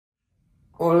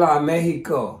Hola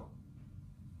México,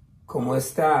 ¿cómo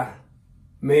está?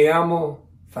 Me llamo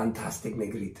Fantastic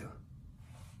Negrito.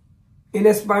 En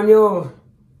español,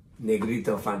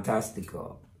 Negrito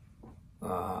Fantástico.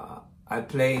 I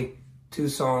play 2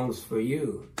 songs for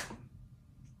you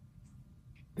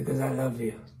because I love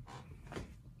you.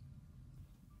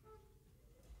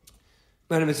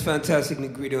 My name is Fantastic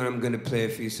Negrito and I'm going to play a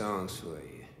few songs for you.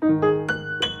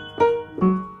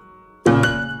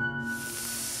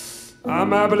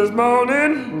 I'm happy this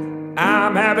morning,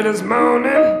 I'm happy this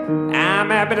morning, I'm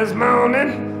happy this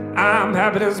morning, I'm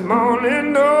happy this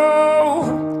morning,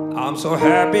 oh, I'm so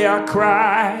happy I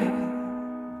cry.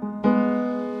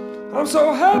 I'm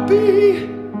so happy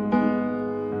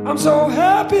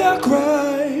I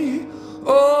cry.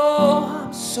 Oh,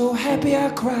 I'm so happy I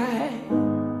cry.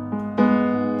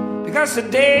 Because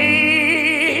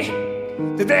today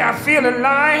I feel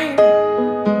alive.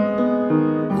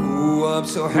 I'm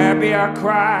so happy I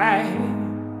cry.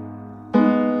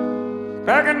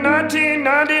 Back in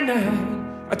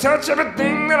 1999, I touched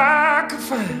everything that I could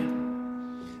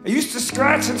find. I used to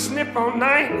scratch and sniff all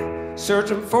night,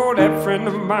 searching for that friend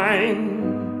of mine.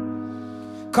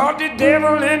 Caught the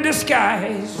devil in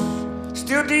disguise,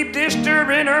 still deep dish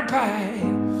in her pie.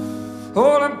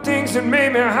 All them things that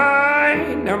made me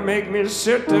high now make me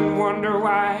sit and wonder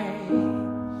why.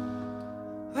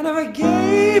 I never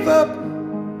gave up,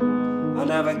 I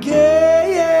never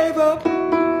gave up,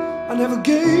 I never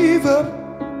gave up.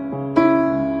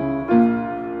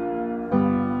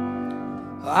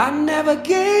 I never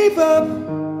gave up,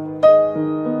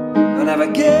 I never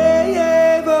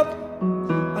gave up,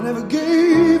 I never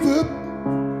gave up.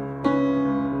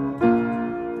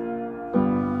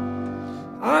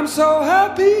 I'm so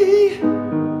happy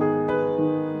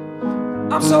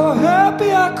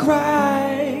I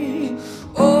cry.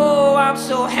 Oh, I'm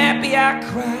so happy I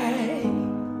cry.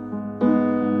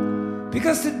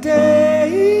 Because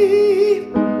today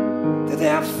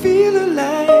I feel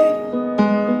alive.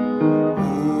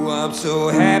 Oh, I'm so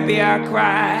happy I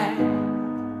cry.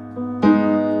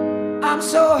 I'm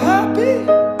so happy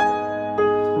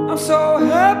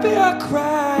I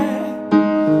cry.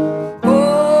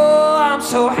 Oh, I'm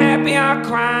so happy I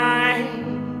cry.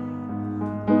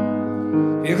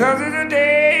 Because of the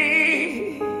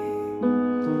day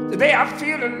I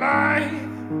feel alive.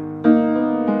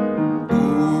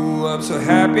 I'm so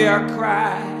happy I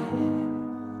cry.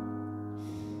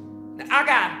 Now I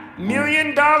got $1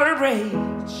 million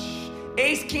range,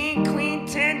 ace, king, queen,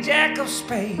 10, jack of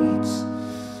spades.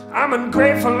 I'm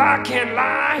ungrateful, I can't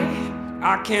lie.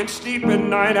 I can't sleep at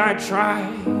night, I try.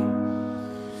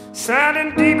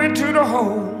 Sliding deep into the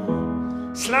hole,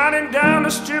 sliding down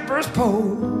the stripper's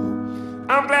pole.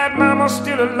 I'm glad mama's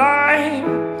still alive.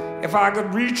 If I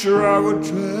could reach her, I would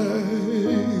try.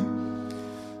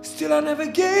 Still I never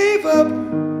gave up, I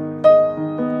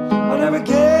never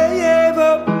gave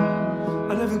up,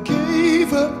 I never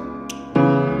gave up.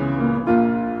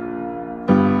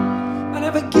 I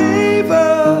never gave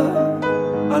up,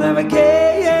 I never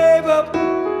gave up,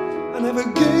 I never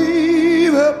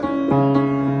gave up.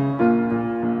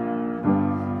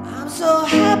 I'm so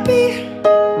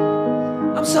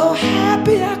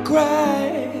happy I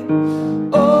cry.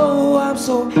 Oh, I'm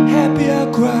so happy I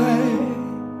cry.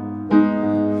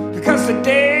 Because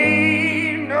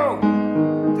today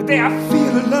I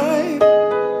feel alive.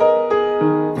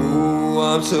 Oh,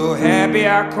 I'm so happy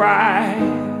I cry.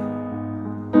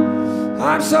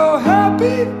 I'm so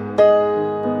happy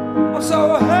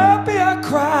I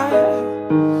cry.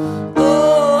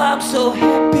 Oh, I'm so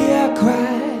happy I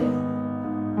cry.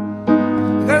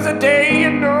 Because today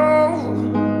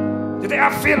I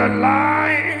feel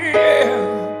alive.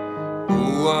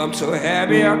 Oh, I'm so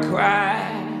happy I cry.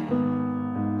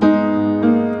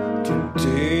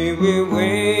 Today we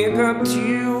wake up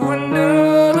to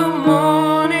another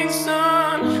morning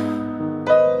sun.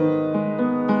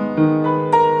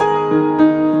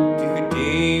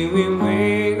 Today we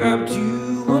wake up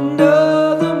to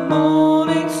another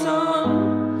morning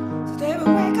sun. Today we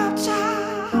wake up,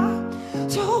 child.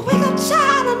 So wake up,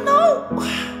 child, I know.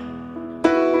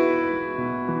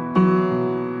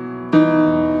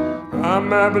 I'm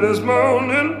happy this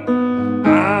morning.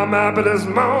 I'm happy this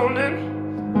morning.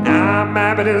 I'm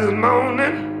happy this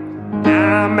morning.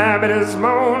 I'm happy this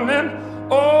morning.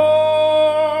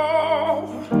 Oh,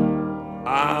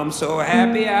 I'm so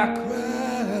happy I cry.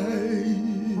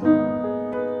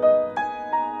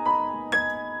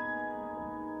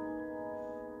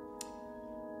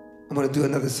 I'm gonna do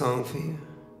another song for you.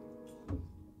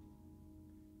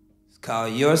 It's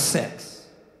called Your Sex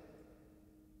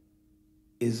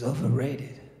Is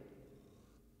Overrated.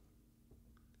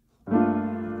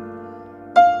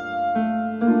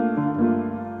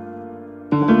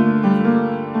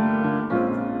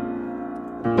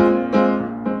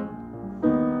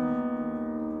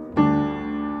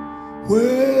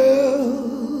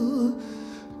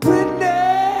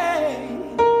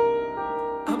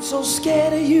 so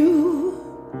scared of you,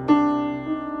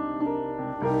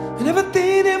 and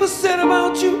everything that was said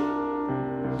about you,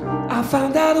 I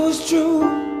found out it was true.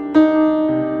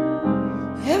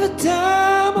 Every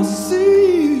time I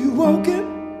see you walking,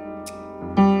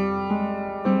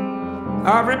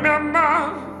 I remember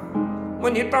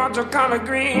when you thought your collard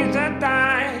greens and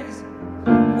thighs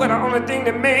were the only thing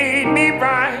that made me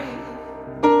right.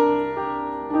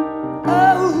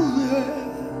 Oh, yeah.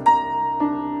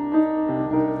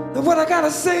 Now what I gotta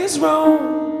say is wrong,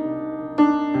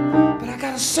 but I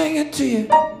gotta sing it to you.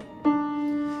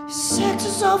 Sex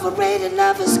is overrated,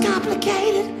 love is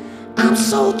complicated. I'm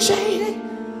so jaded,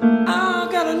 I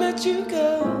gotta let you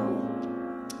go.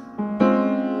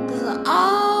 'Cause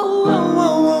all I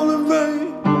want in vain.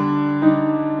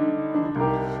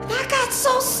 And I got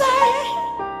so sad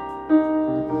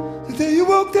the day you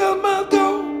walked out my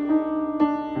door,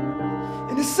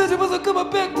 and you said you wasn't coming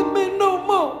back to me no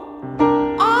more.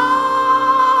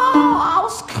 Oh, I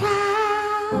was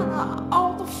crying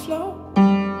on the floor.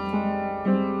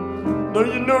 No,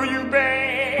 you know you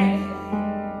bad.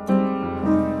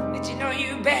 Did you know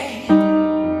you bad?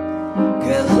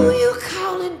 Girl, who you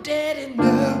calling daddy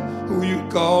now? Who you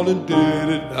calling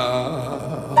daddy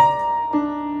now?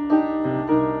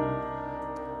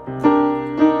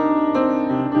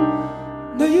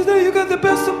 Now you know you got the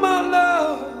best of my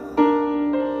love.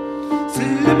 So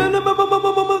let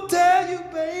me tell you,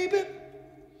 baby,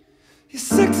 your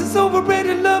sex is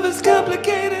overrated, love is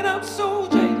complicated. I'm so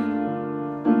jaded,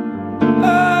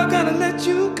 I gotta let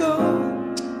you go.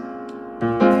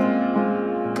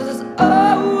 'Cause it's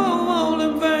all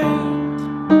in vain.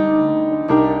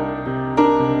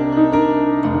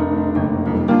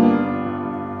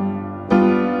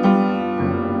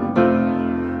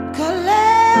 Cause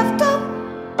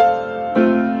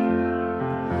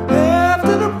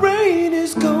after the rain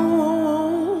is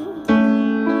gone,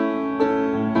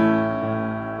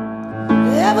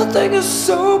 everything is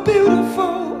so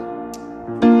beautiful.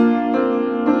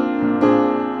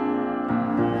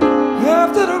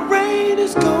 After the rain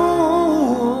is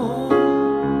gone,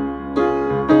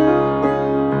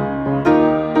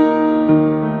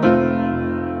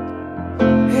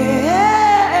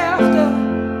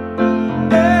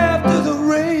 after the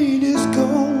rain is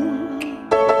gone,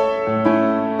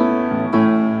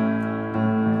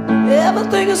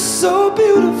 everything is so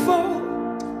beautiful.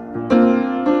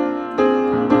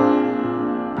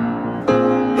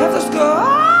 Let's go.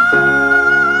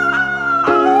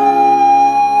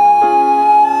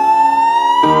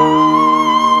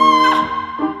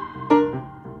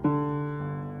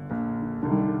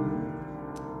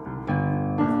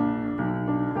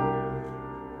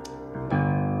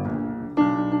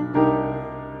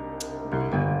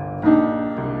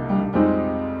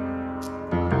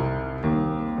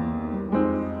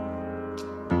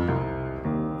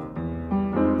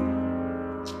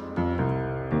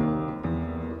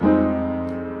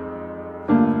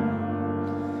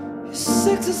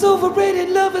 Sex is overrated,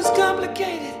 love is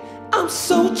complicated. I'm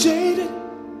so jaded,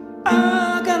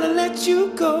 I gotta let you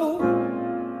go.